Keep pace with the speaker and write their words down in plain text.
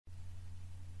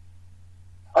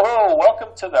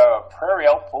to the Prairie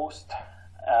Outpost.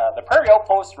 The Prairie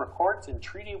Outpost records in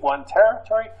Treaty 1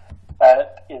 territory.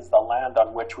 That is the land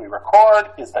on which we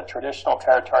record, is the traditional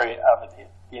territory of the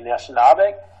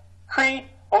Anishinaabe, Cree,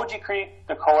 Oji-Cree,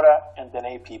 Dakota, and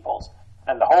Dene peoples,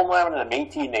 and the homeland of the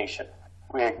Métis Nation.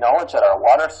 We acknowledge that our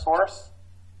water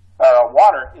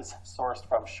is sourced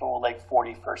from Shoal Lake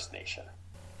 40 First Nation.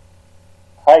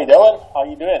 Hi, Dylan. How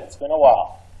you doing? It's been a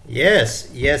while. Yes,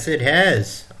 it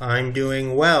has. I'm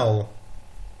doing well.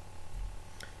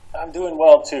 I'm doing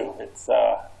well, too. It's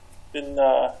been,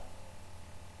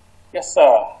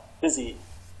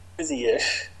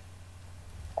 busy-ish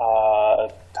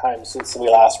time since we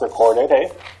last recorded, eh?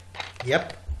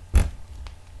 Yep,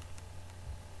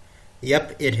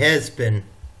 it has been.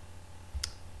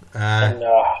 And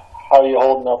how are you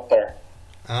holding up there?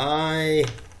 I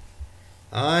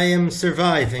am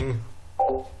surviving.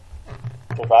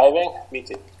 Surviving? Me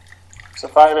too.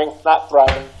 Surviving, not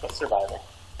thriving, but surviving.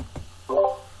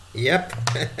 Yep.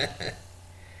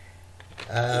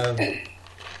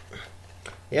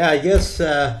 Yeah, I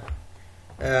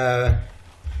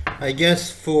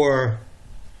guess for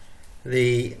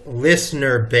the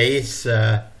listener base,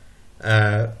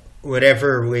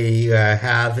 whatever we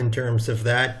have in terms of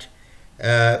that,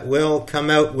 we'll come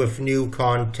out with new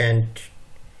content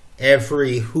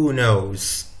every who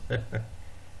knows.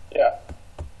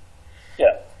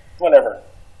 Yeah, whenever,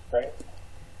 right?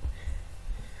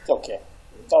 It's okay.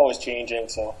 It's always changing,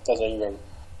 so it doesn't even...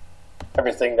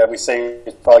 Everything that we say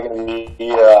is probably going to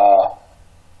be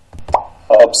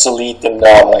obsolete in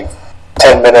like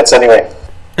 10 minutes anyway.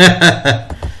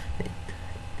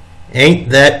 Ain't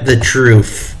that the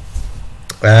truth?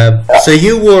 So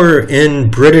you were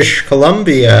in British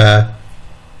Columbia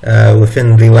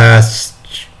within the last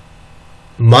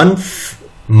months?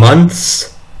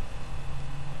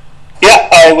 Yeah,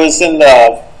 I was in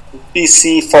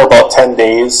BC for about 10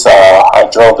 days. I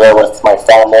drove there with my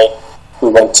family. We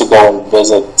went to go and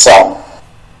visit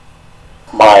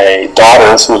my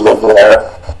daughters who live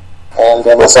there, and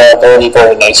it was a very,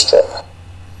 very nice trip.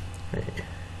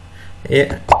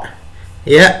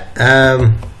 Yeah,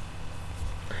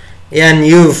 and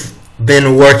you've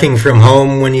been working from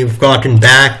home when you've gotten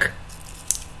back?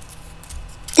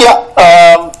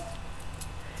 Yeah,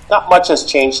 not much has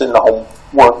changed in the home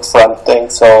work front thing,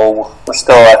 so we're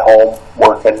still at home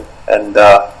working and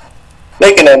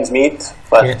making ends meet.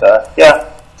 But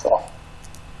so.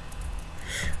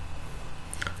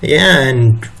 Yeah,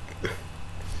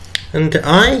 and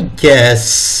I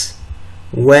guess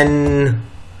when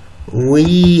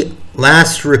we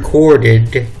last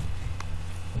recorded,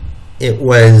 it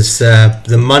was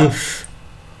the month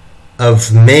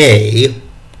of May,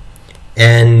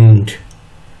 and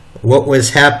what was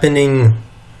happening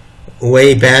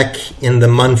way back in the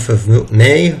month of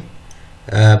May?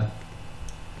 That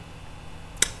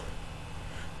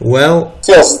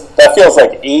feels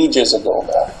like ages ago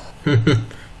now.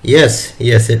 Yes,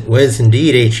 it was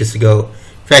indeed ages ago.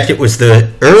 In fact, it was the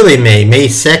early May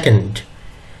 2nd.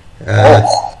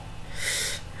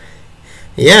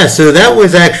 Yeah, so that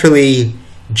was actually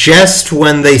just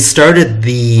when they started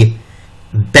the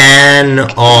ban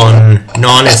on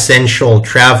non-essential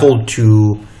travel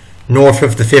to north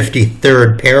of the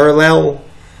 53rd parallel.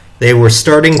 They were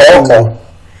starting to...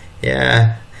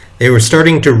 Yeah, they were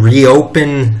starting to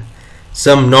reopen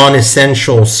some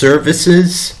non-essential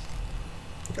services,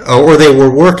 or they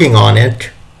were working on it.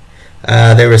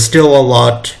 There was still a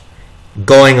lot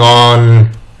going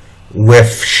on with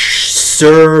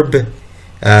CERB,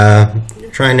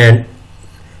 trying to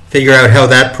figure out how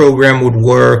that program would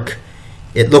work.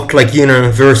 It looked like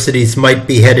universities might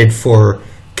be headed for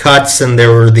cuts, and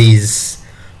there were these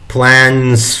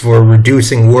plans for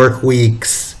reducing work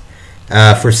weeks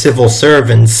for civil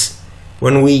servants.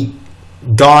 When we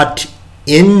got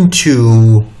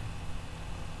into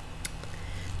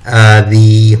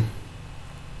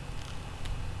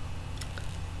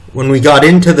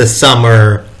the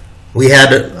summer, we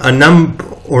had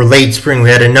or late spring, we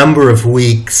had a number of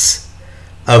weeks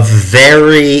of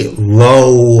very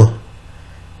low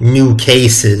new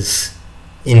cases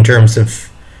in terms of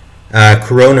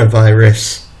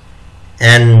coronavirus.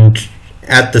 And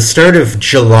at the start of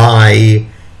July,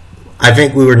 I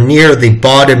think we were near the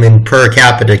bottom in per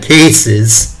capita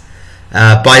cases.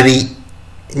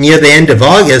 Near the end of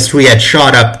August, we had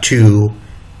shot up to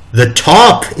the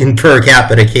top in per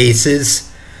capita cases.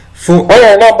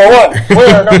 We're number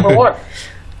one.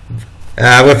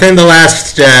 Within the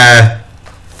last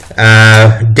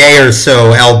day or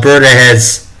so, Alberta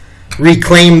has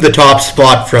reclaimed the top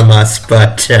spot from us,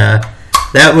 but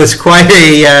that was quite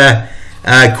a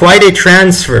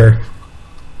transfer.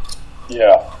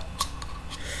 Yeah.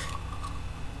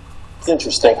 It's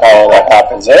interesting how that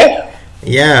happens, eh?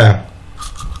 Yeah.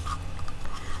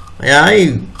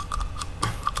 I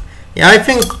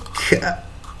think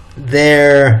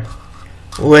there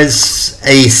was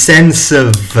a sense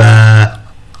of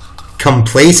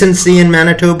complacency in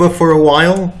Manitoba for a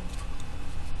while.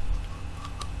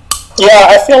 Yeah,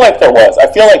 I feel like there was. I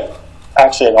feel like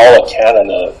actually in all of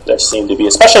Canada there seemed to be,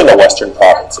 especially in the western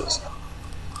provinces,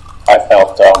 I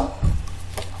felt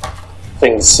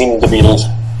things seemed to be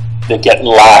getting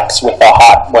lax with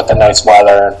the nice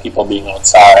weather and people being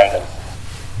outside,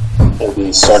 and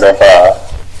maybe sort of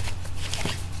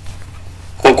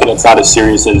thinking it's not as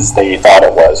serious as they thought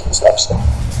it was and stuff. So.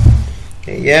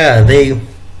 Yeah, they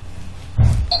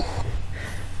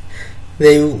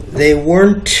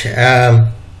weren't.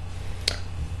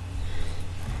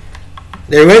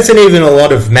 There wasn't even a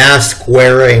lot of mask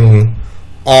wearing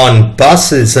on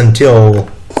buses until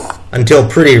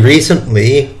pretty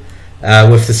recently,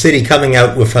 with the city coming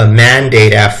out with a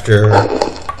mandate after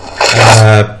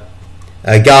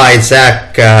a guy,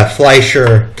 Zach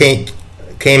Fleischer,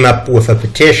 came up with a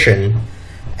petition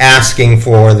asking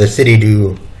for the city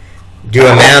to do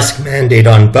a mask mandate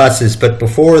on buses. But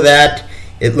before that,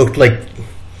 it looked like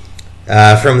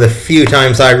from the few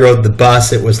times I rode the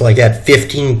bus, it was like at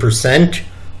 15%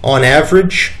 on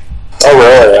average. Oh,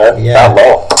 really? Yeah. That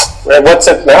low. And what's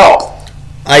it now?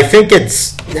 I think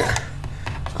it's...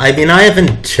 I mean, I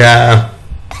haven't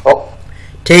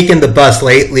taken the bus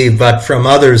lately, but from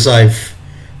others I've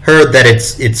heard that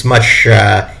it's much...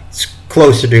 it's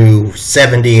closer to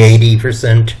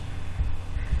 70-80%.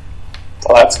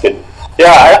 Well, that's good.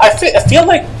 Yeah, I feel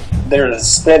like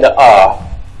there's been a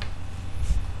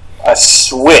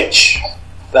switch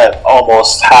that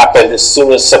almost happened as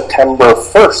soon as September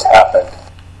 1st happened.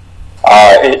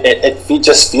 It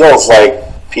just feels like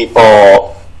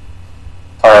people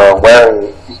are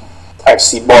wearing... I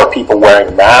see more people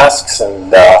wearing masks,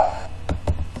 and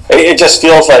it just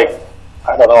feels like,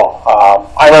 I don't know.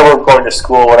 I remember going to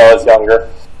school when I was younger.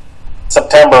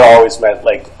 September always meant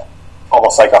like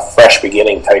almost like a fresh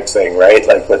beginning type thing, right?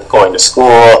 Like with going to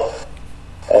school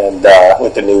and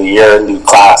with the new year, new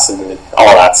class, and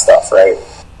all that stuff, right?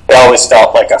 It always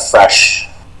felt like a fresh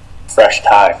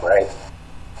time, right?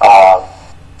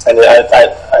 And I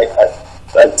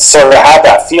sort of had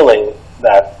that feeling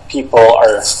that people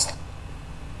are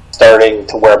starting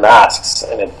to wear masks,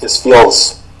 and it just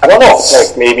feels, I don't know,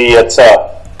 like maybe it's a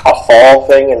fall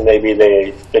thing, and maybe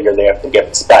they figure they have to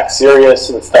get back serious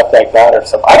and stuff like that, or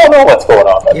something. I don't know what's going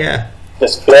on, but yeah, it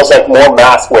just feels like more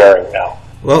mask wearing now.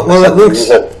 Well, it looks...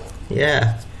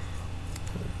 Yeah.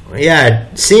 Yeah,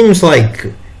 it seems like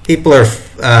people are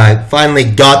finally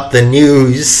got the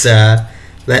news that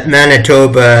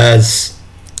Manitoba's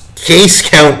case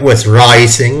count was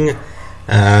rising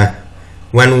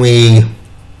when we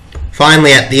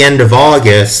finally, at the end of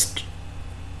August,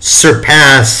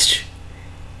 surpassed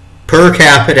per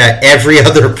capita every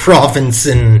other province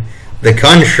in the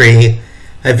country.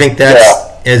 I think that's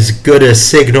as good a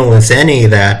signal as any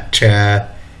that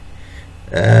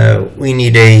we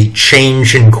need a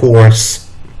change in course.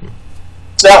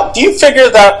 Now, do you figure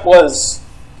that was,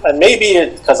 and maybe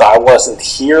because I wasn't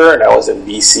here and I was in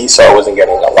BC, so I wasn't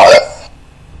getting a lot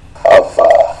of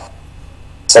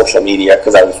social media,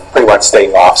 because I was pretty much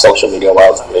staying off social media while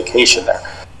I was on vacation there.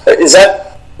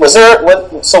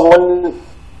 So when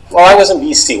I was in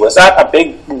BC, was that a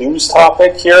big news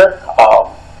topic here,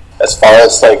 as far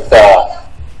as like that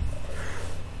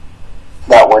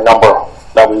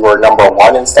we were number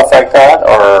one and stuff like that,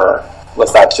 or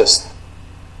was that just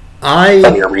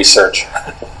from your research?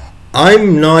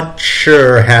 I'm not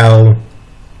sure how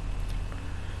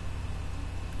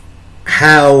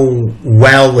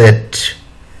well it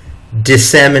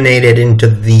disseminated into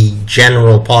the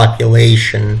general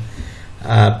population.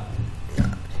 I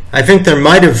think there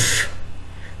might have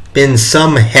been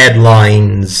some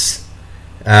headlines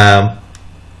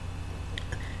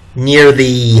near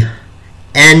the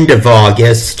end of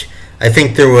August. I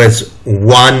think there was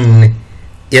one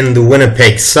in the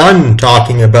Winnipeg Sun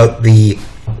talking about the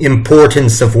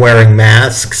importance of wearing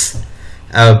masks.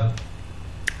 I'm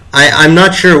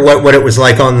not sure what it was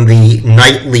like on the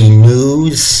nightly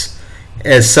news,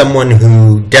 as someone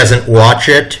who doesn't watch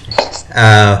it,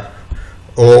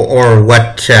 or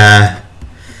what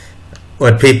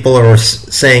people are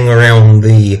saying around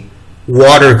the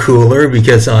water cooler,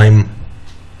 because I'm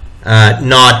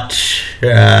not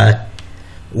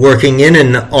working in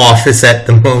an office at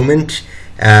the moment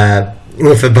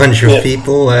with a bunch of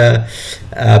people,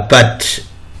 but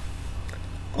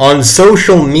on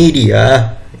social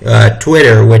media,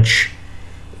 Twitter, which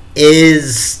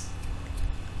is,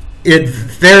 it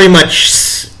very much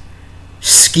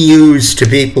skews to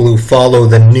people who follow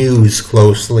the news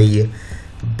closely,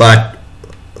 but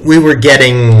we were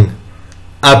getting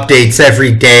updates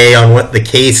every day on what the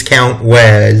case count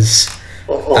was.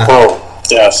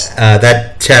 Yes.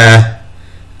 That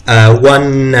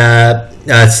one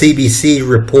CBC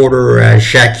reporter,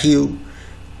 Jacques Hughes,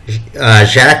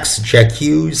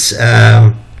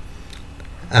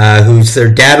 who's their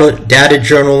data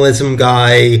journalism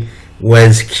guy,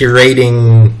 was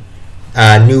curating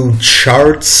new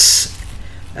charts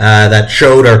that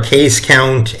showed our case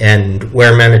count and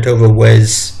where Manitoba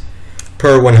was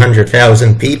per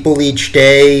 100,000 people each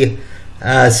day.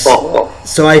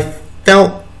 So I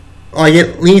felt like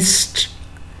at least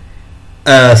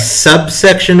a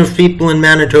subsection of people in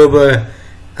Manitoba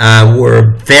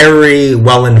were very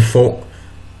well informed,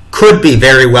 could be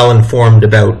very well informed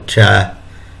about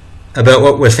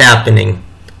what was happening.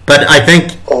 But I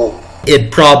think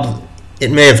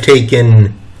it may have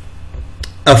taken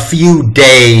a few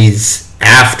days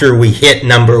after we hit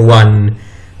number one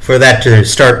for that to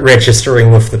start registering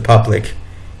with the public,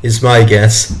 is my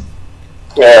guess.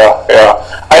 Yeah.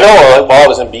 I know while I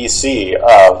was in BC,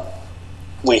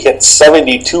 we hit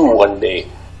 72 one day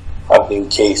of new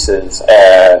cases,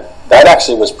 and that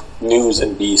actually was news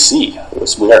in BC. It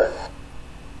was weird.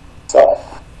 So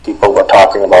people were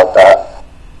talking about that.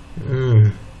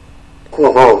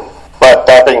 But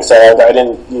that being said, I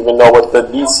didn't even know what the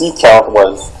BC count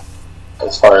was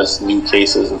as far as new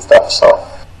cases and stuff. So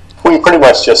we pretty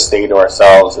much just stayed to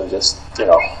ourselves and just,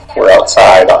 we're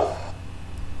outside on,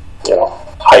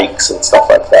 hikes and stuff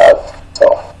like that.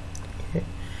 So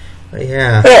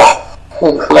yeah,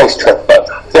 nice trip, but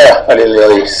I didn't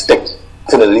really stick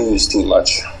to the news too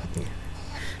much.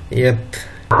 Yep.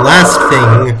 Last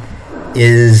thing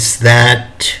is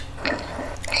that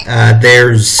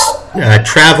there's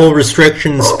travel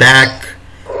restrictions back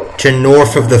to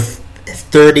north of the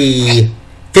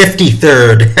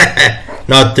 53rd,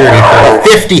 not 33rd,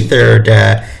 53rd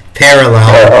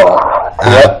parallel.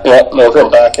 Those are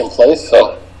back in place.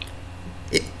 So,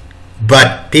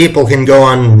 but people can go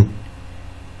on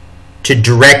to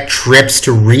direct trips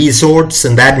to resorts,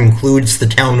 and that includes the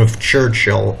town of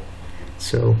Churchill.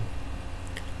 So.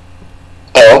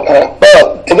 Okay.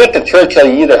 Well, to get to Churchill,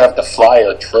 you either have to fly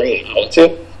or train, don't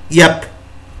you? Yep.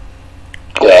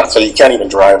 Yeah, so you can't even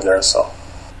drive there, so.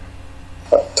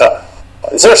 But,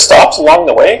 is there stops along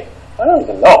the way? I don't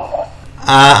even know.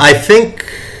 I think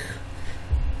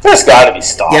there's got to be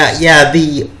stops. Yeah.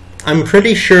 I'm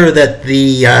pretty sure that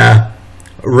the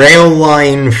rail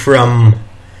line from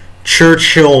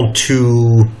Churchill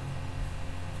to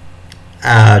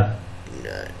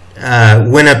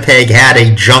Winnipeg had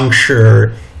a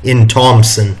juncture in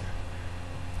Thompson.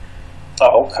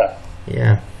 Oh, okay.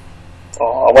 Yeah.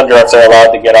 Oh, I wonder if they're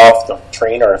allowed to get off the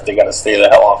train or if they got to stay the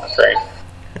hell on the train.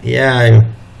 Yeah.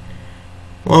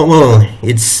 Well,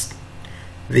 it's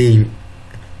the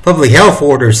public health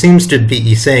order seems to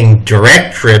be saying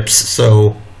direct trips,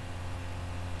 so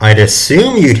I'd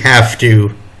assume you'd have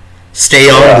to stay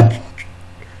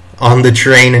on the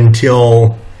train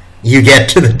until you get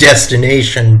to the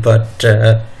destination. But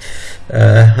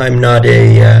I'm not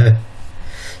a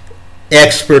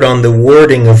expert on the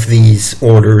wording of these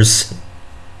orders.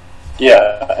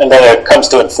 Yeah, and then it comes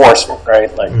to enforcement,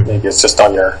 right? Like maybe it's just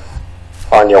on your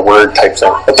word type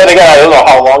thing. But then again, I don't know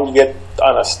how long you get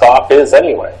on a stop is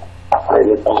anyway. Maybe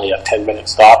it's only a 10-minute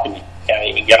stop and you can't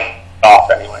even get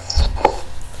off anyway.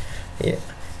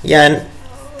 Yeah, and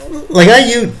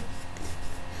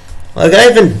I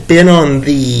haven't been on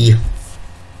the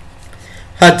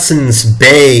Hudson's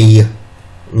Bay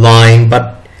line,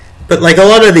 but like a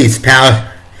lot of these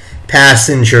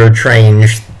passenger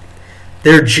trains,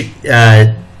 they're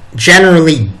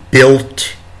generally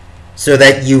built so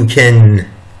that you can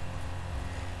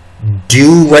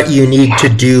do what you need to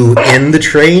do in the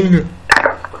train.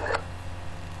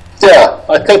 Yeah,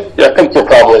 I think you're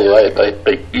probably right.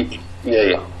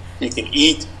 You can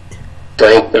eat,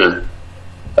 drink, and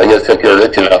I guess if you're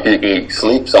rich enough, you can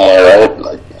sleep somewhere,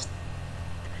 right?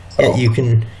 Yeah, you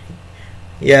can.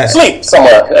 Yeah, sleep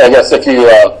somewhere. I guess if you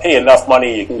pay enough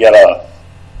money, you can get a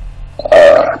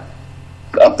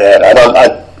bed. I don't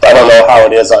know how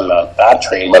it is on that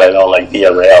train, but I know like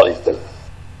via rail you can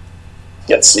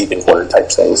get sleeping quarter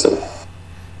type things.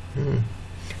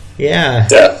 Yeah.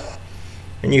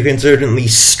 And you can certainly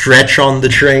stretch on the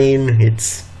train.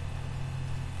 It's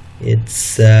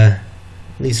at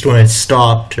least when it's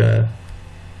stopped. I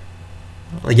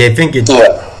think it's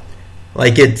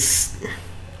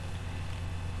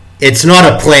it's not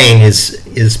a plane.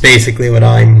 Is basically what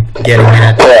I'm getting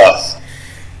at.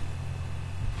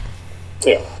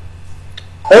 Yeah.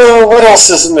 Oh, what else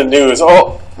is in the news?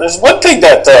 Oh, there's one thing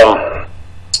that,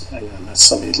 hang on, let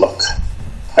somebody look.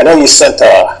 I know you sent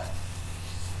a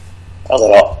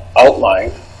little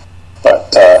outline,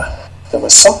 but there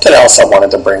was something else I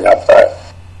wanted to bring up. I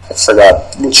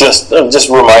forgot. I'm just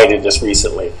reminded just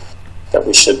recently that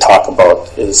we should talk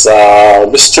about is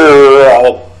Mr.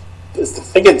 I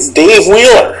think it's Dave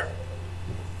Wheeler.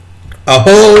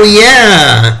 Oh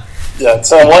yeah. Yeah,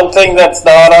 so one thing that's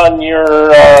not on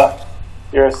your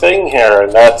thing here,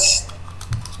 and that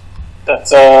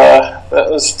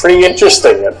was pretty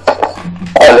interesting.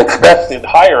 Unexpected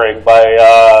hiring by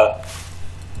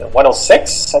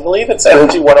 106, I believe it's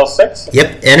Energy 106.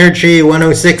 Yep, Energy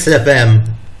 106 FM.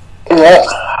 Yeah,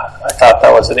 I thought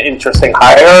that was an interesting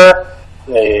hire.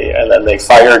 And then they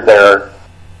fired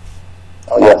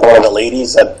one of the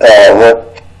ladies that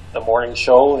worked the morning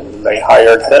show, and they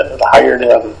hired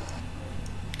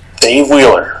Dave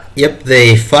Wheeler. Yep,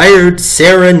 they fired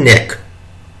Sarah Nick.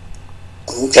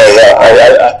 Okay, yeah.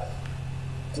 I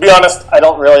to be honest, I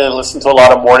don't really listen to a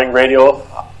lot of morning radio,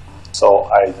 so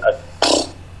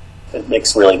it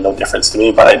makes really no difference to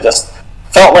me. But I just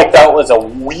felt like that was a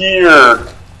weird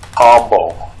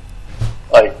combo.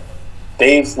 Like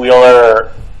Dave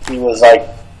Wheeler, he was like,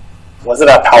 was it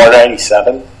at Power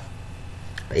 97?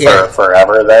 Yeah. For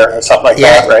forever there or something like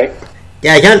that, right?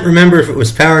 Yeah, I can't remember if it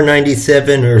was Power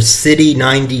 97 or City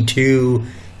 92.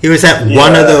 He was at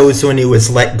one of those when he was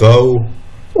let go.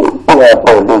 Yeah,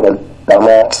 probably the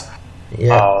dumbass.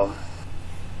 Yeah.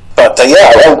 But I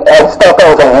thought that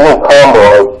was a weird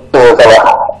combo.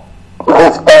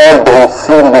 His fan base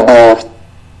seemed to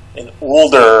be an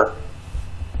older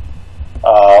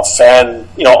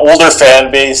older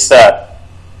fan base that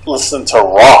listened to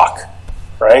rock,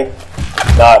 right?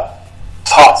 Not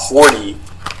top 40,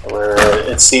 where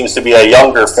it seems to be a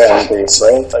younger fan base,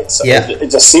 right? Like, so it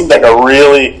just seemed like a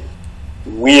really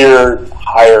weird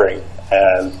hiring,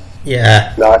 and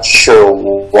not sure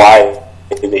why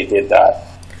they did that.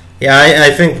 Yeah,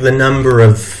 I think the number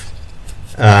of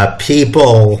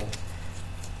people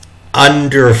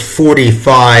under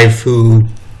 45 who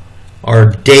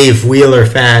are Dave Wheeler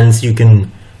fans, you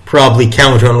can probably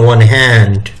count on one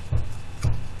hand.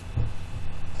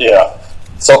 Yeah.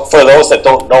 So for those that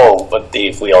don't know about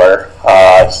Dave Wheeler,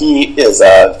 he is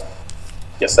a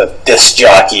disc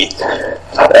jockey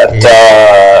that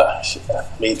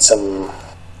made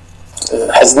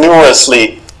has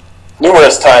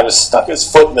numerous times stuck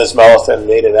his foot in his mouth and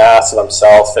made an ass of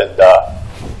himself, and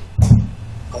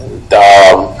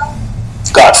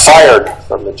got fired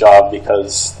from the job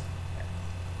because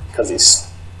he's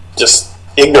just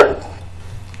ignorant,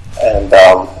 and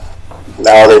now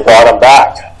they brought him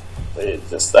back.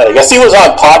 I guess he was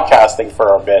on podcasting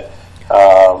for a bit.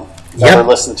 Never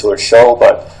listened to his show,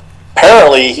 but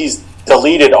apparently he's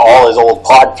deleted all his old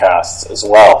podcasts as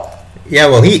well. Yeah,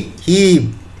 well, he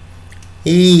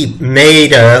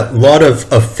made a lot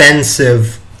of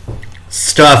offensive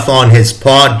stuff on his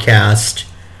podcast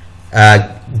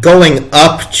going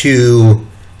up to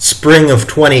spring of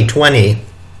 2020.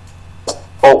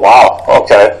 Oh, wow.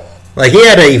 Okay. Like, he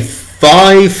had a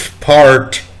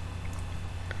 5-part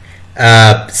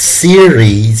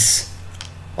series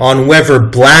on whether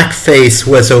blackface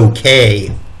was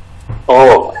okay.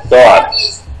 Oh, my God.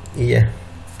 Yeah.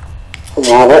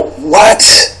 What?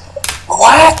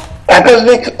 That doesn't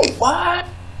make... What?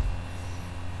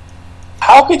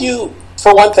 How could you,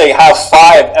 for one thing, have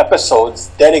 5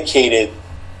 episodes dedicated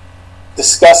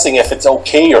discussing if it's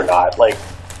okay or not? Like,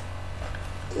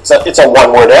 it's a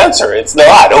one-word answer. It's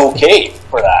not okay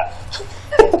for that.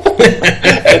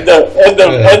 and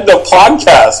the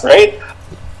podcast, right?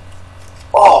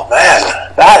 Oh man,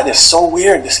 that is so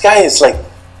weird. This guy is like,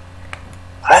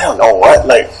 I don't know what.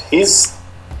 Like, he's,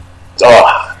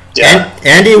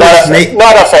 Andy was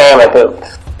not a fan of him.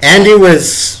 Andy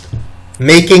was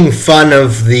making fun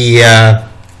of the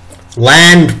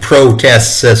land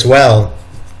protests as well.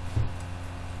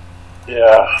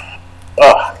 Yeah.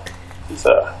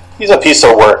 He's a piece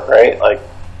of work, right? Like,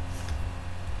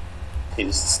 I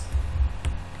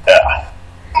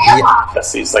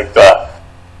guess he's like the...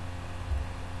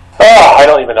 I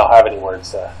don't even have any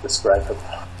words to describe him.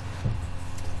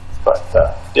 But,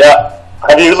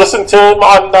 have you listened to him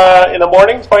on in the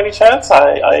mornings by any chance?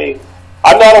 I'm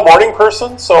not a morning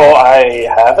person, so I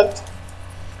haven't.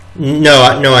 No,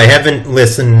 I haven't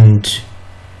listened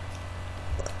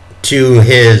to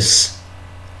his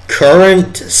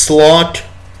current slot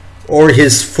or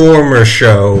his former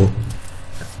show.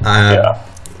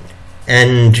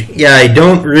 And I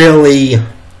don't really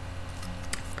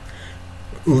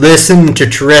listen to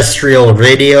terrestrial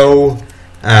radio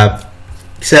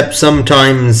except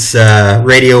sometimes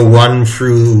Radio 1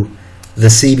 through the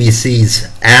CBC's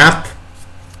app.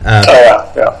 But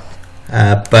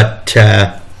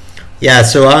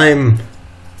so I'm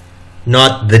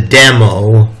not the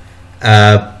demo.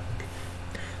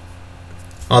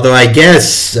 Although I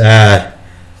guess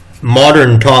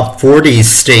modern top 40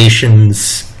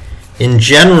 stations in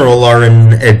general are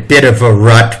in a bit of a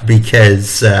rut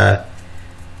because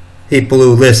people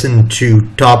who listen to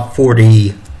top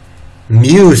 40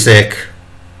 music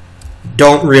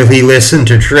don't really listen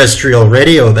to terrestrial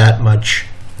radio that much.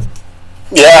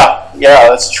 Yeah,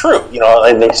 that's true.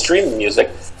 And they stream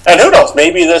music. And who knows,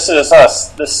 maybe this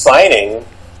signing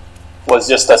was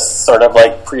just a sort of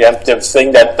like preemptive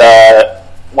thing that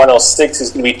 106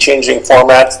 is going to be changing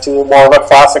formats to more of a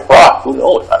classic rock. Who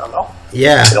knows? I don't know.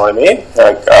 Yeah. You know what I mean?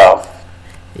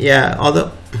 Yeah,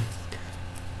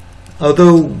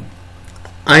 although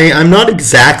I'm not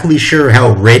exactly sure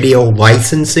how radio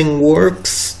licensing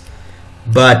works,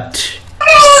 but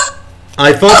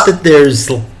I thought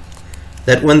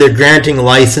that when they're granting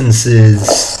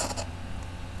licenses,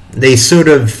 they sort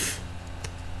of,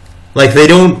 like, they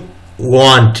don't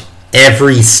want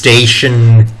every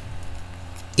station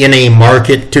in a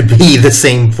market to be the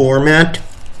same format.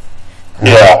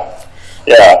 Yeah,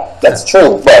 that's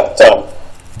true, but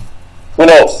who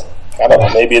knows? I don't know,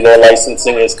 maybe their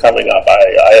licensing is coming up.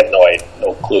 I have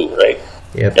no clue, right?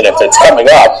 Yep. And if it's coming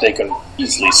up, they can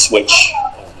easily switch.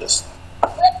 I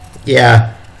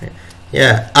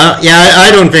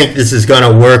don't think this is going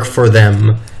to work for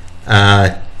them.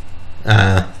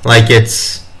 Like,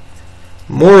 it's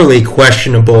morally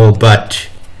questionable, but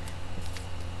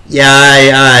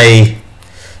I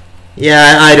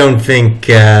don't think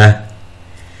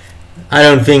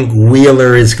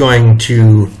Wheeler is going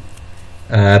to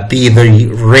be the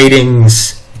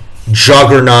ratings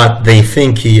juggernaut they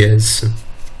think he is.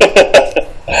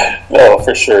 No,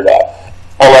 for sure not.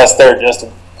 Unless they're just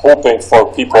hoping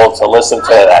for people to listen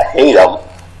to it and hate him.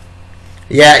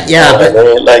 But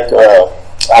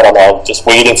I don't know, just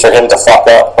waiting for him to fuck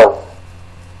up or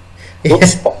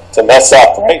to mess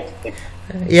up, right?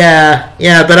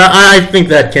 But I think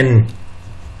that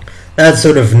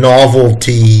sort of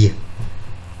novelty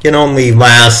can only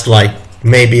last like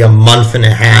maybe a month and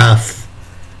a half.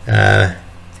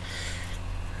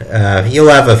 You'll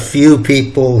have a few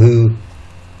people who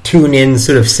tune in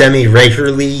sort of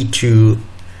semi-regularly to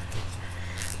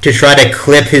try to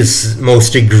clip his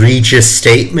most egregious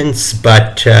statements,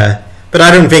 but I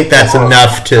don't think that's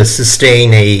enough to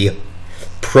sustain a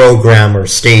program or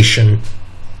station.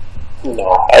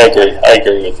 No, I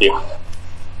agree with you.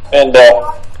 And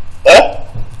I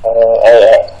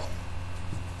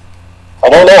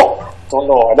don't know.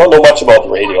 I don't know much about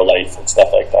radio life and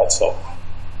stuff like that, so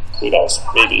who knows?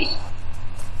 Maybe.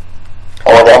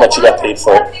 I wonder how much you got paid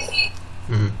for it.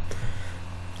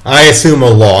 I assume a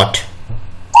lot.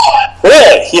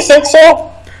 Really? You think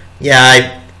so?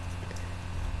 Yeah,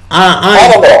 I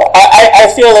don't know.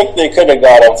 I feel like they could have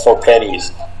got him for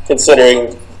pennies,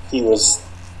 considering he was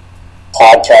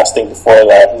podcasting before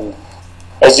that. And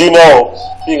as you know,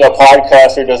 being a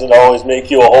podcaster doesn't always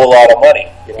make you a whole lot of money.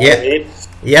 You know what I mean?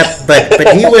 Yep,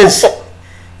 but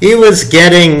he was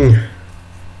getting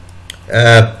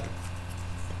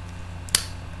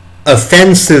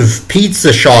offensive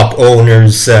pizza shop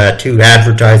owners to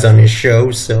advertise on his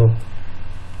show. So,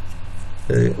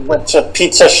 which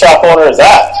pizza shop owner is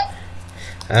that?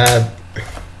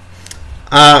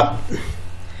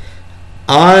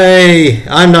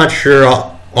 I'm not sure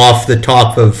off the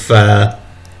top of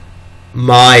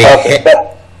my head.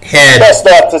 Best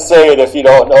not to say it if you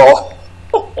don't know.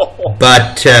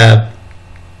 But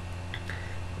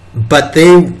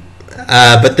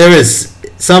there is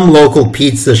some local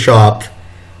pizza shop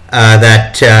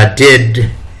that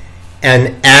did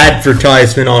an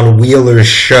advertisement on Wheeler's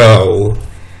show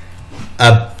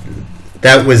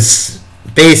that was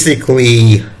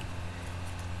basically,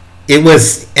 it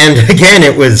was in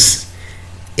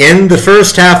the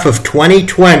first half of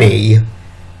 2020,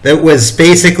 that was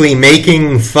basically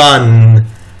making fun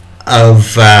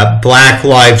of Black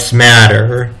Lives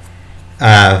Matter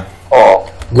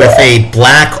with a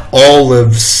Black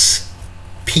Olives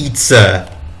pizza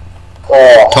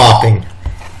topping.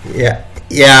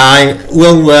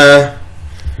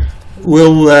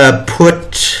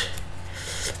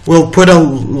 We'll put a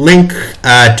link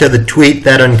to the tweet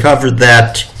that uncovered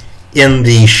that in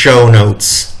the show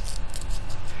notes.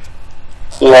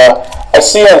 Yeah, I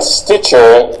see on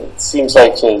Stitcher, it seems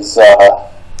like his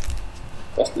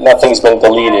nothing's been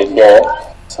deleted here.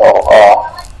 So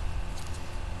I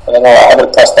don't know. I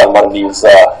haven't pressed on one of these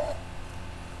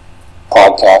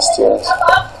podcasts here,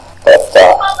 but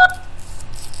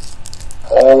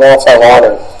know if I want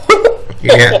to.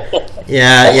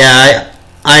 Yeah.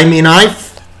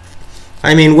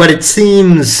 I mean, what it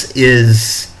seems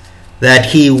is that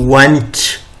he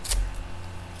went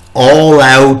all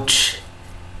out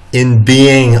in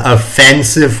being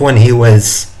offensive when he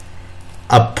was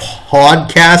a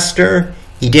podcaster.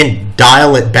 He didn't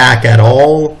dial it back at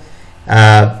all.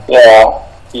 I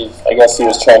guess he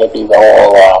was trying to be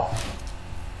the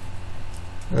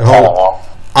whole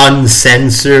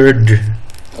uncensored.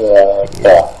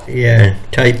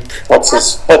 Type. What's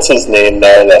his name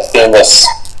there? That famous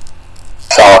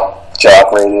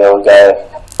jock radio guy,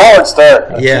 Howard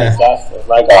Stern. Yeah.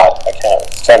 My God, I can't.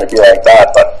 It's trying to be like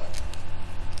that, but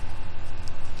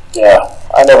yeah,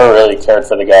 I never really cared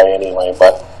for the guy anyway.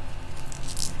 But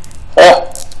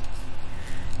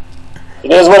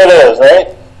it is what it is,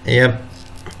 right? Yep.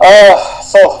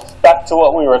 So back to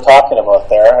what we were talking about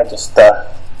there. I just we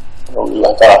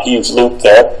went on a huge loop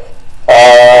there.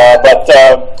 But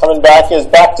coming back is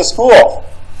back to school.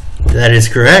 That is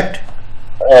correct.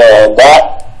 And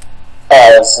that,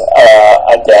 as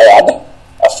a dad,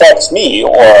 affects me,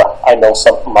 or I know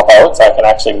something about, so I can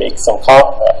actually make some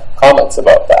comments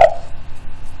about that.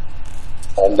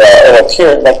 And it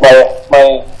appeared like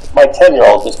my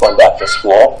 10-year-old is going back to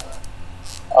school.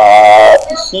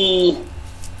 He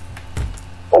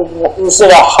was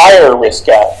in a higher risk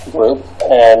group,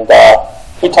 and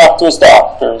he talked to his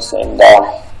doctors, and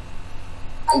I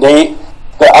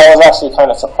was actually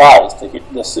kind of surprised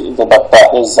to see that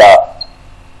his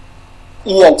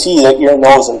ENT, the ear,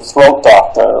 nose, and throat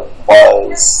doctor,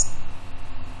 was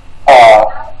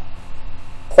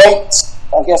quite,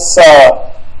 I guess,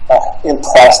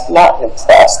 not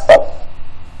impressed, but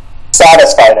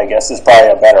satisfied, I guess, is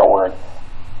probably a better word,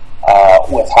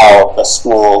 with how the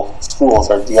schools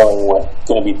are going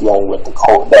to be dealing with the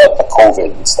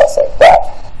COVID and stuff like that.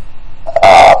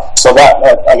 So that,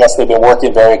 I guess they've been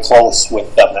working very close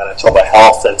with Manitoba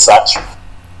Health and such.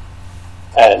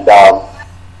 And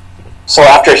so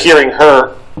after hearing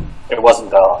her, it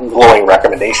wasn't a glowing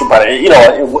recommendation, but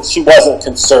she wasn't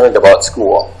concerned about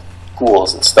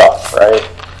schools and stuff, right?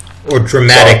 Or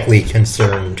dramatically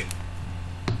concerned.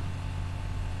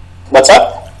 What's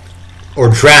that? Or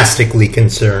drastically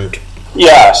concerned.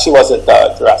 Yeah, she wasn't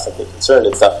drastically concerned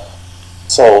and stuff.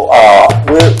 So our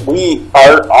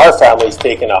family's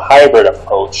taken a hybrid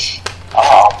approach,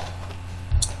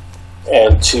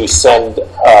 and to send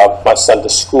my son to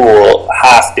school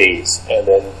half days and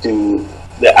then do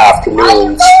the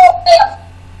afternoons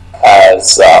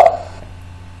as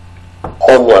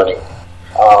home learning.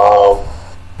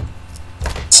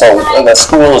 And the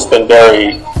school has been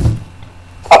very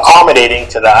accommodating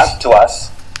to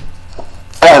us,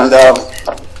 and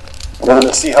we're going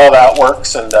to see how that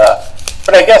works. And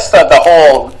but I guess that the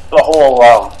whole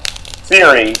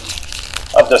theory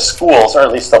of the schools, or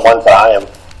at least the ones that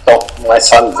my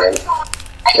son's in,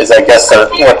 is I guess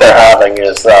what they're having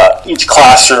is each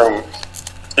classroom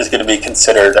is going to be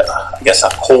considered, I guess, a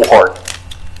cohort,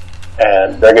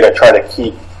 and they're going to try to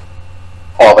keep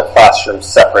all the classrooms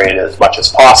separated as much as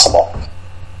possible.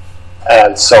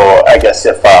 And so I guess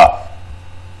if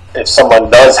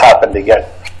someone does happen to get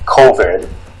COVID,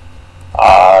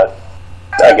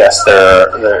 I guess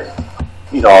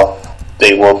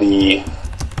they will be,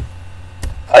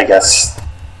 I guess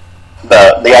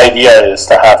the idea is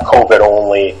to have COVID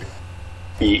only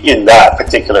be in that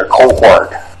particular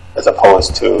cohort as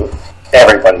opposed to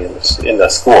everybody in the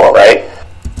school, right?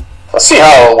 We'll see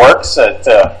how it works. And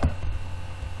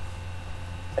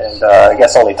I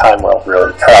guess only time will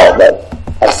really tell, but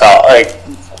I felt like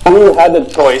we had the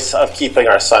choice of keeping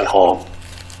our son home,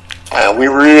 and we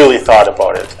really thought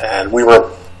about it, and I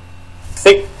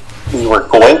think we were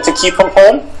going to keep him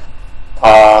home,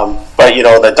 but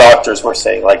the doctors were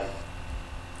saying, like,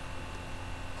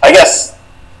 I guess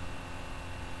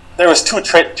there was two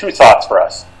thoughts for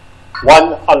us.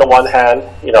 One, on the one hand,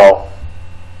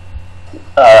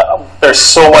 there's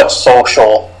so much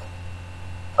social,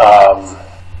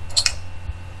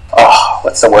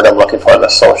 what's the word I'm looking for? The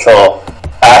social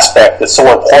aspect is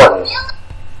so important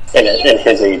in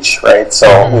his age, right?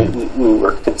 So we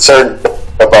were concerned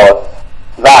about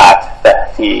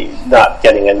that he not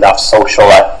getting enough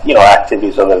social,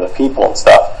 activities with other people and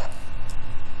stuff.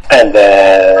 And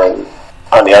then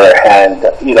on the other hand,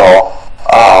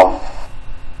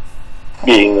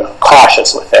 being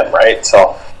cautious with him, right?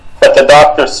 So, but the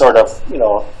doctors sort of,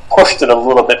 pushed it a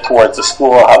little bit towards the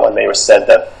school, when they said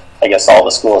that, I guess all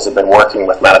the schools have been working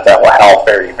with Manitoba Health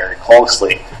very, very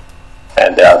closely,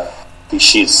 and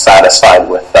she's satisfied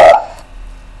with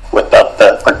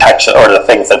the protection or the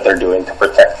things that they're doing to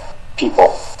protect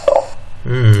people. So,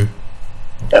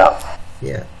 yeah.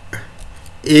 Yeah.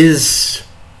 Is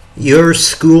your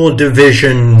school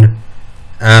division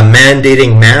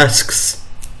mandating masks?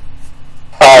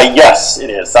 Yes, it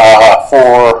is.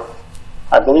 For,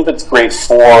 I believe it's grade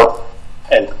 4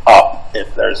 and up,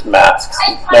 if there's masks,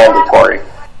 mandatory.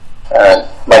 And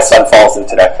my son falls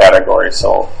into that category,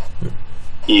 so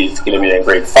he's going to be in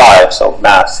grade 5, so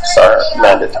masks are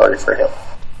mandatory for him.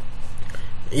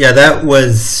 Yeah, that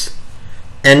was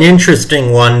an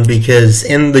interesting one because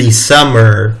in the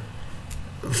summer,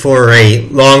 for a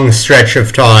long stretch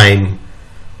of time,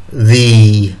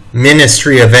 the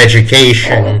Ministry of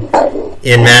Education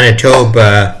in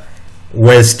Manitoba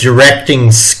was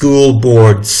directing school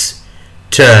boards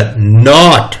to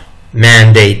not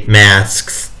mandate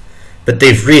masks, but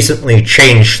they've recently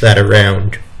changed that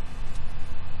around.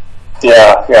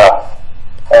 Yeah.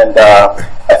 And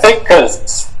I think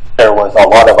because there was a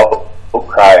lot of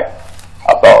outcry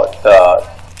about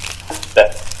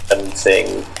them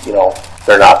saying,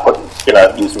 they're not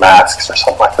gonna use masks or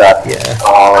something like that. Yeah.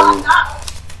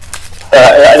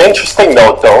 An interesting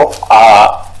note, though,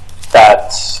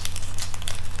 that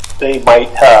they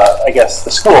might, I guess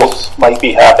the schools might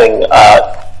be having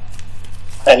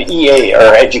an EA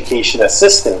or education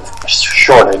assistant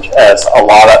shortage, as a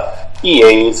lot of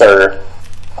EAs are,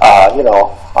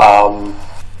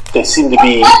 they seem to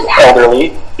be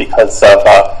elderly because of,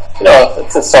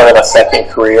 it's a sort of a second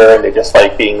career, and they just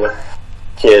like being with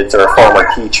kids or former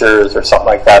teachers or something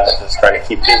like that. They're just trying to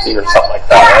keep busy or something like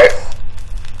that, right?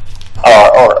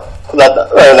 Or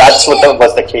that's what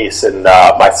was the case in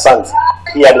my son's.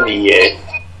 He had an EA,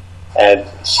 and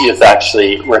she is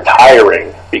actually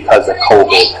retiring because of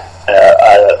COVID,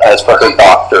 as per her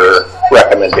doctor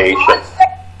recommendation.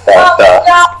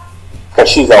 Because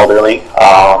she's elderly,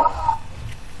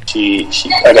 she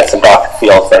I guess the doctor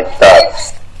feels like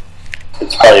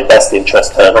it's probably best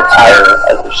interest to retire,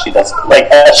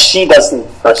 as she doesn't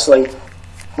personally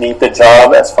need the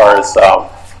job, as far as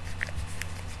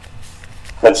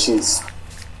that she's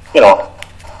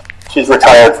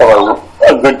retired from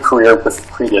a good career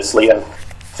previously, and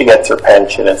she gets her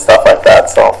pension and stuff like that.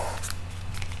 So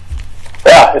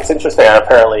yeah, it's interesting. And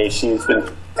apparently she's been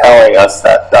telling us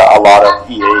that a lot of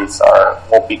EAs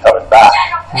won't be coming back.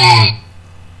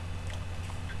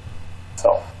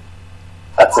 So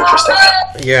that's interesting.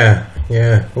 Yeah.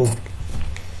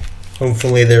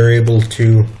 Hopefully they're able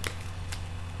to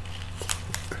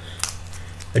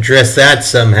address that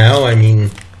somehow. I mean,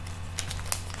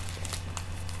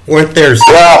 weren't there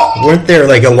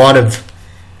like a lot of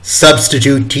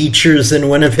substitute teachers in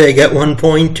Winnipeg at one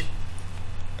point?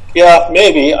 Yeah,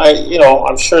 maybe.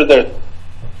 I'm sure they'll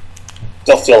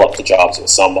fill up the jobs with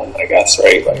someone, I guess,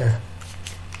 right? Yeah.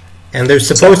 And there's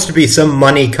supposed to be some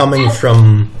money coming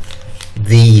from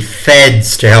the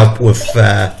feds to help with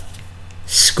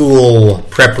school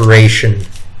preparation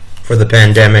for the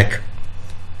pandemic.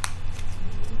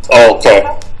 Oh, okay.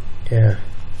 Yeah.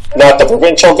 Not the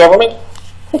provincial government?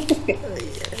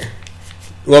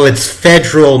 Well, it's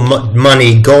federal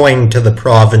money going to the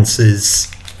provinces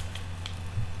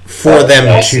for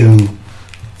them to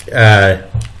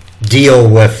deal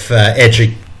with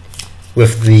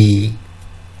the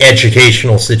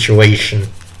educational situation.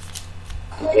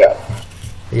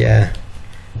 Yeah.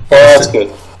 Well, that's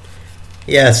good.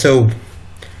 Yeah, so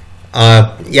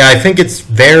I think it's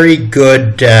very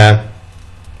good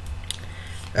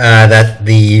that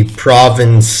the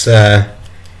province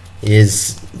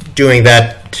is doing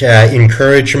that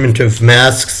encouragement of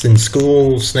masks in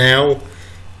schools now.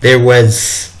 There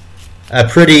was a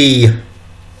pretty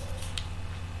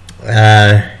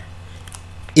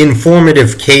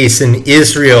informative case in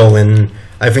Israel in,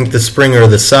 I think, the spring or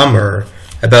the summer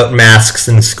about masks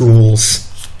in schools.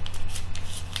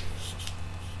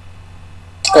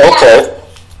 Okay.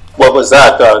 What was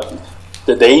that?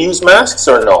 Did they use masks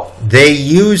or no? They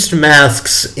used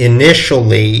masks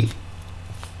initially.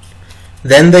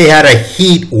 Then they had a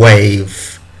heat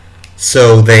wave,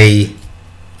 so they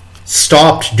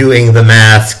stopped doing the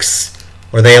masks,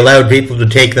 or they allowed people to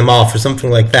take them off or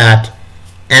something like that,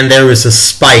 and there was a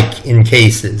spike in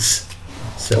cases.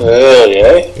 So, really,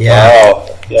 eh? Yeah. Wow.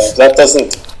 Yeah, that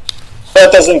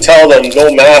doesn't tell them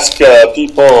no mask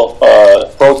people,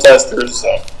 protesters,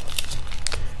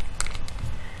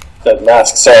 that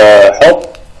masks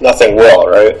help. Nothing will,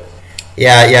 right?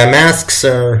 Yeah, masks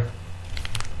are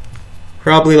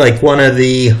probably like one of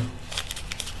the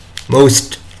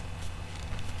most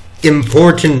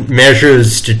important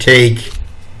measures to take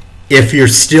if you're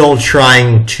still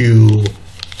trying to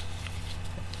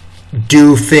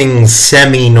do things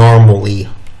semi-normally.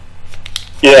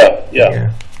 Yeah.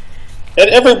 And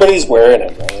everybody's wearing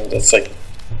it, man. It's like,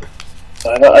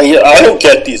 I don't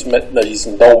get these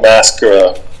no mask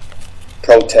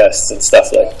protests and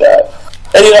stuff like that.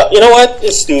 And you know what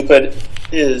is stupid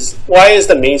is why is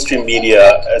the mainstream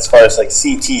media, as far as like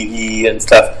CTV and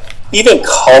stuff, even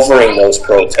covering those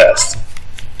protests?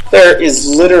 There is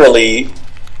literally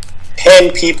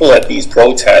 10 people at these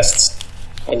protests,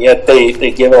 and yet they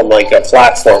give them like a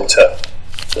platform to.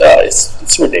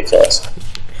 It's ridiculous.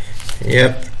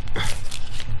 Yep.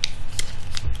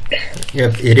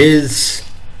 It is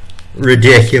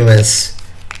ridiculous.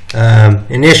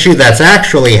 An issue that's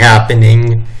actually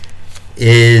happening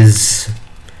is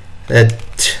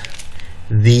that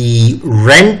the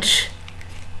rent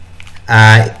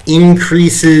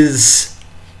increases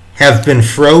have been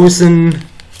frozen,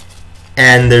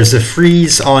 and there's a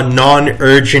freeze on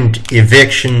non-urgent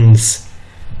evictions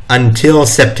until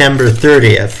September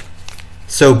 30th.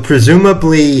 So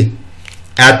presumably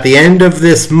at the end of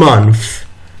this month,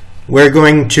 we're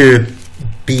going to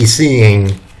be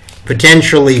seeing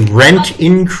potentially rent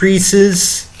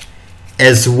increases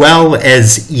as well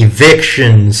as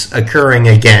evictions occurring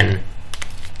again.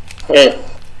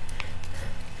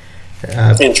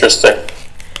 Interesting.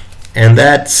 And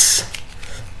that's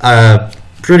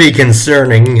pretty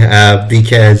concerning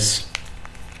because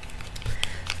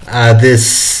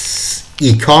this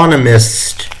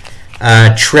economist,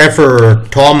 Trevor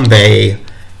Tombe,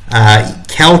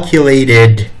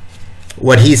 calculated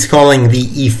what he's calling the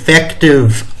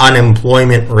effective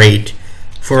unemployment rate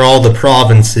for all the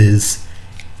provinces,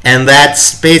 and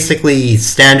that's basically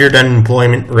standard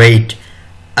unemployment rate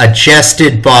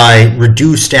adjusted by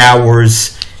reduced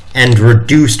hours and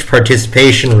reduced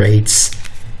participation rates.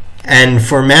 And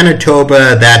for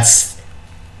Manitoba, that's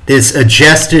this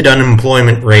adjusted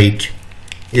unemployment rate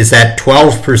is at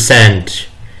 12%,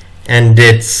 and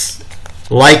it's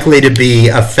likely to be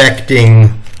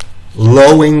affecting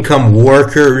low-income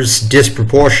workers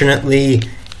disproportionately,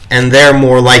 and they're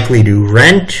more likely to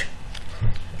rent.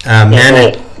 Manitoba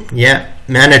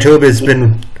has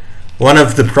been one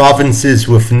of the provinces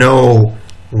with no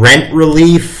rent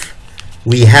relief.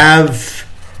 We have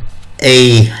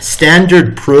a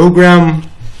standard program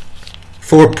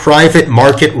for private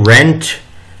market rent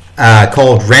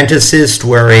called Rent Assist,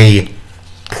 where a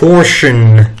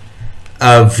portion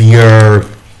of your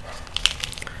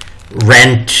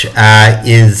rent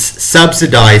is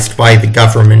subsidized by the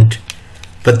government,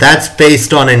 but that's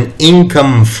based on an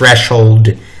income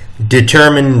threshold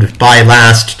determined by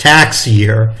last tax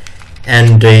year,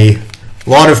 and a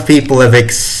lot of people have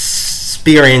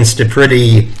experienced a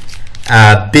pretty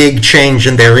big change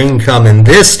in their income in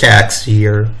this tax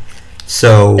year.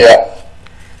 So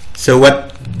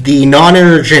what the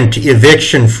non-urgent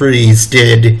eviction freeze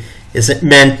did is it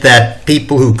meant that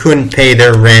people who couldn't pay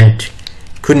their rent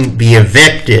couldn't be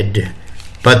evicted,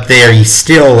 but they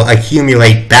still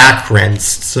accumulate back rents.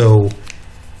 So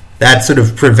that sort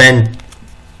of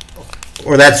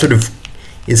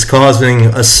is causing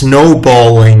a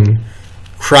snowballing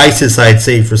crisis, I'd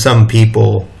say, for some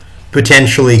people,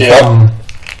 potentially come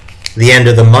the end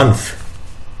of the month.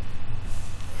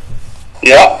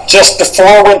 Yeah, just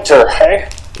before winter, hey?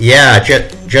 Yeah,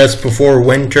 just before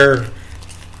winter.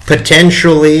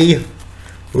 Potentially,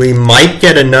 we might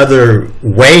get another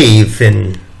wave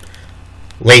in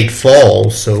late fall,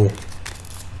 so...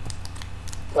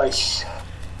 It's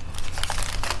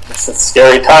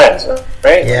scary times,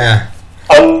 right? Yeah.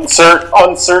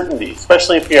 Uncertainty,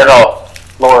 especially if you're in a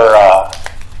lower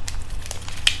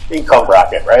income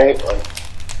bracket, right?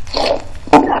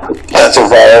 That's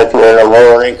if you're in a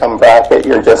lower income bracket,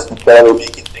 you're just barely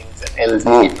making things that ends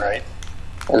meet, right?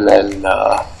 And then,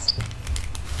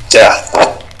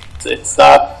 it's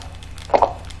not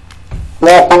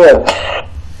good.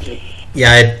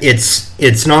 Yeah,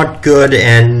 it's not good,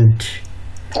 and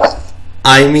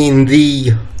I mean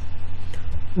the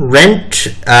rent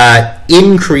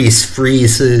increase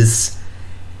freezes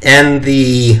and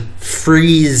the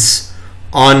freeze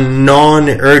on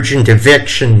non-urgent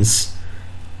evictions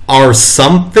are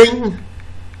something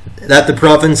that the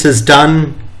province has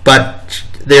done, but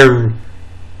they're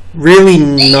really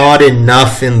not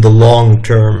enough in the long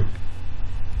term.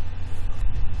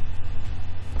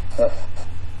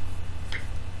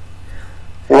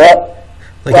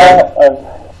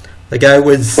 I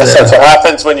was... That's what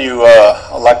happens when you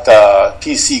elect a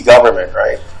PC government,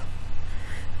 right?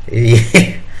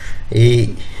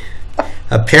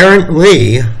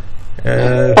 Apparently,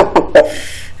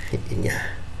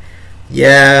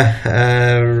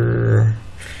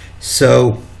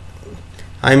 so,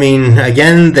 I mean,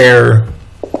 again,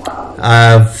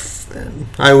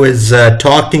 I was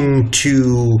talking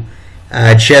to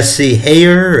Jesse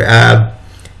Hayer,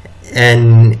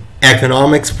 and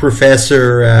economics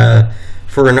professor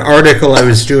for an article I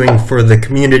was doing for the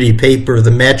community paper,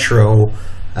 the Metro,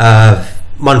 a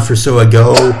month or so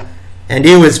ago, and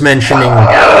he was mentioning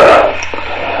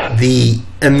the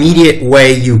immediate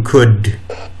way you could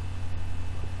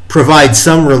provide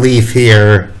some relief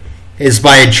here is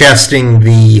by adjusting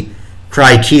the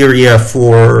criteria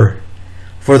for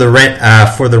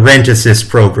the rent assist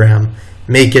program.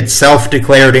 Make it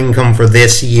self-declared income for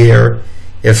this year.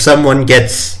 If someone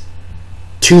gets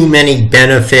too many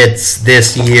benefits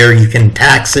this year, you can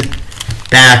tax it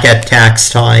back at tax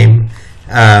time,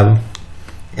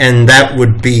 and that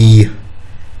would be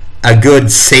a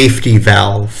good safety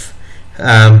valve.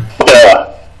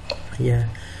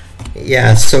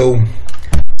 Yeah. So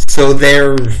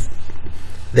there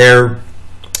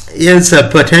is a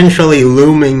potentially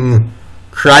looming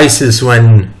crisis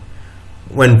when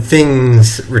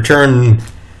things return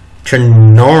to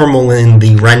normal in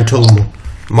the rental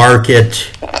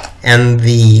market, and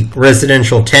the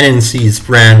residential tenancies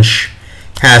branch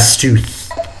has to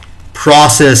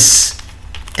process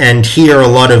and hear a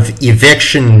lot of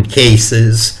eviction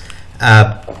cases.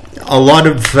 A lot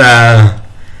of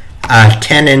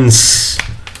tenants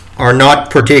are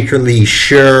not particularly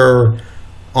sure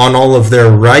on all of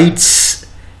their rights.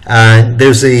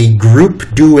 There's a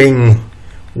group doing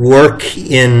work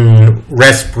in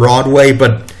West Broadway,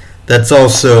 but that's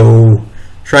also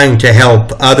trying to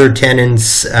help other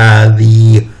tenants.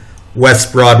 The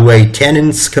West Broadway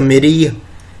Tenants Committee,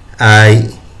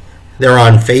 they're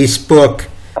on Facebook.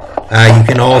 You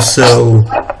can also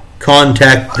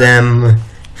contact them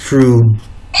through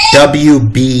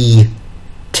WB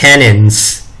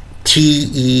Tenants,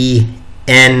 TENANTS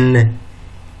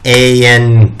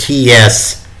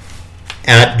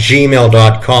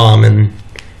 @gmail.com,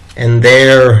 and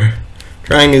they're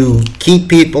trying to keep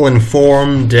people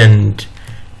informed and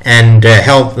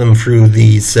help them through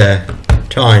these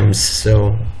times.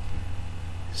 So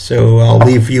I'll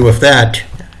leave you with that,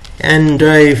 and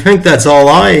I think that's all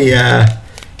I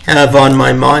have on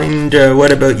my mind.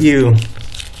 What about you?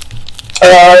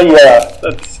 Yeah,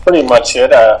 that's pretty much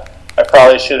it. I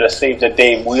probably should have saved the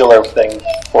Dave Wheeler thing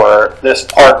for this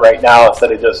part right now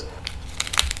instead of just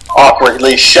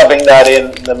awkwardly shoving that in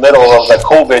the middle of the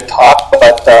COVID talk.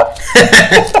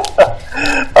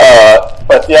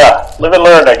 But yeah, live and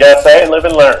learn, I guess. Live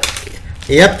and learn.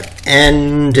 Yep,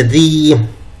 and the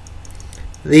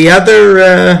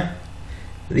other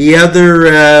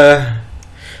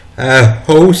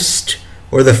host,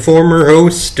 or the former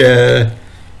host,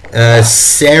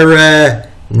 Sarah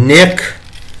Nick,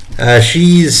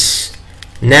 she's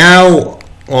now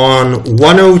on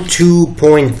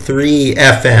 102.3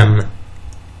 FM.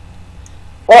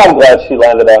 Well, I'm glad she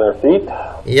landed on her feet.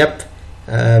 Yep.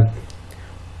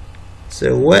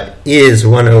 So what is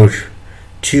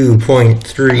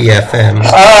 102.3 FM?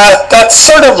 That's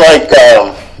sort of like,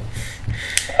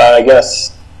 I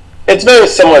guess, it's very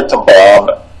similar to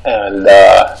Bob and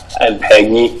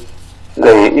Peggy.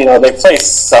 They play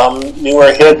some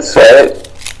newer hits, right?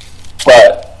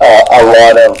 But a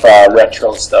lot of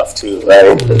retro stuff too,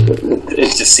 right?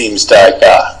 It just seems like,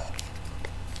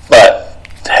 but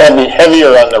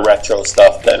heavier on the retro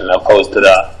stuff than opposed to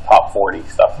the top 40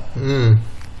 stuff.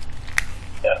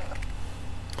 Yeah.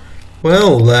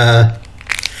 Well, I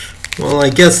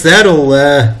guess that'll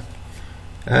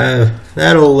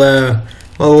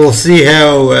we'll see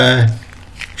how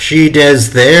she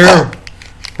does there.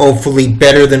 Hopefully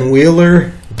better than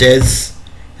Wheeler does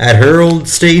at her old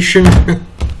station.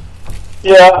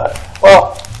 Yeah,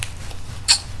 well,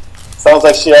 sounds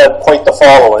like she had quite the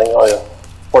following,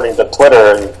 according to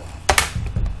Twitter.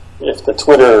 And if the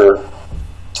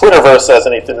Twitterverse has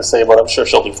anything to say about it, I'm sure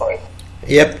she'll be fine.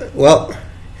 Yep. Well,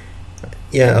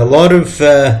 yeah, a lot of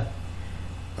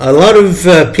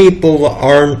people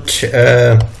are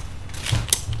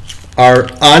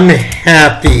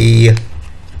unhappy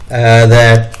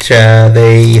that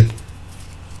they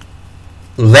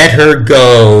let her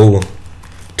go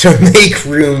to make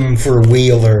room for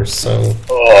Wheeler. So,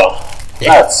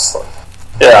 yeah.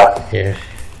 Yeah.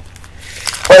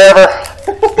 Whatever.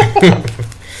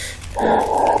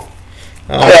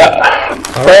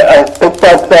 I think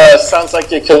that sounds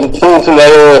like it concludes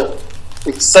another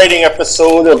exciting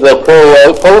episode of the Prairie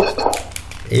Outpost.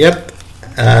 Yep.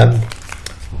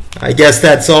 I guess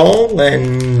that's all,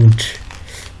 and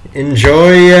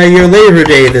enjoy your Labor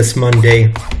Day this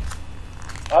Monday.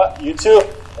 You too.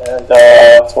 And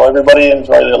so everybody,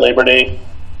 enjoy their Labor Day.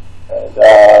 And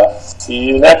see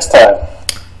you next time.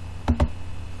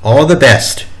 All the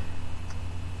best.